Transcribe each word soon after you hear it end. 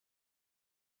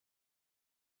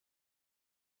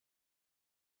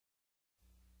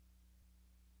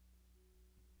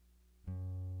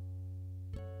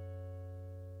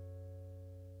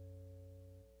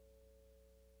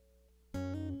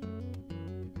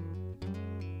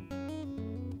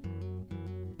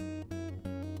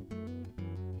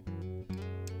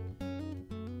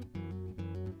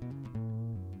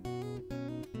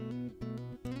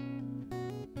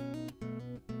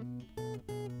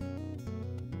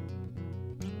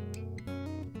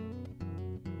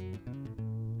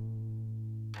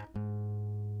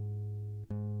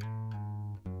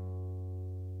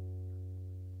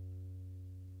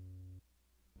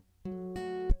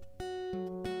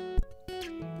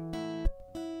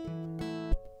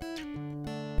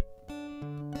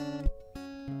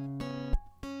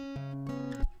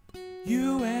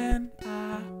You and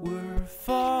I were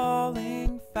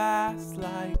falling fast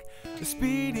like a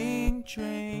speeding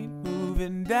train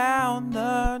moving down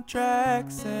the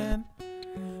tracks, and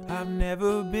I've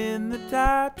never been the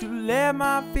type to let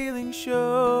my feelings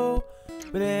show,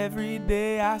 but every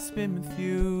day I spend with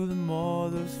you, the more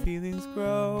those feelings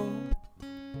grow.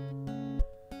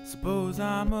 Suppose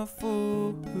I'm a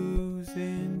fool who's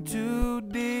in too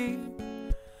deep,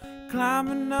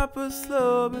 climbing up a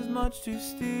slope is much too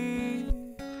steep.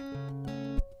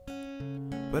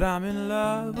 But I'm in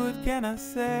love, what can I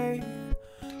say?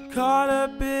 Caught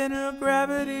up in her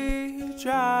gravity,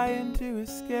 trying to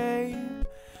escape,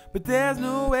 but there's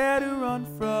nowhere to run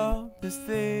from this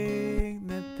thing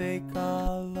that they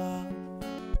call love.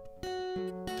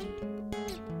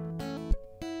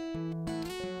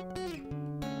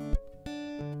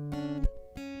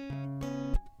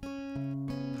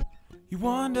 You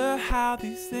wonder how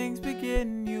these things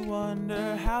begin, you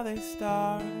wonder how they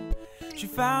start. She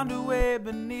found a way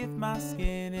beneath my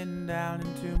skin and down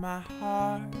into my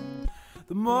heart.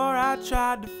 The more I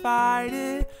tried to fight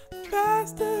it, the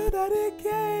faster that it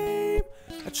came.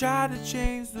 I tried to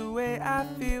change the way I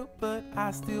feel, but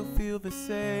I still feel the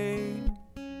same.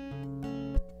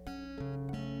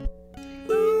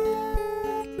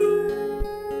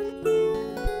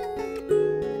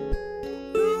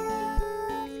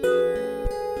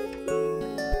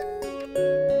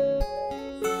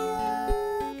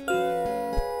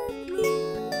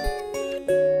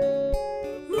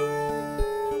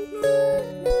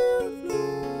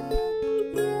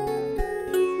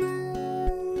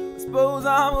 Suppose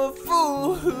I'm a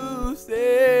fool who's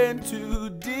in too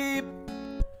deep,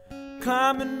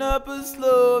 climbing up a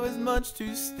slope is much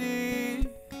too steep.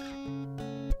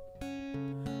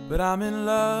 But I'm in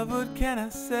love, what can I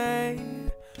say?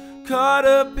 Caught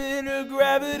up in her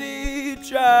gravity,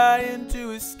 trying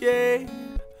to escape,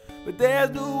 but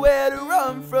there's nowhere to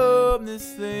run from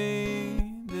this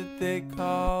thing that they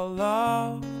call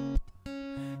love.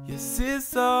 Yes,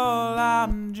 it's all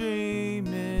I'm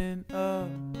dreaming of.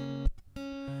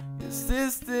 It's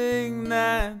this thing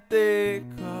that they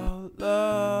call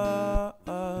love.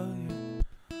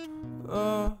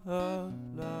 Oh, oh.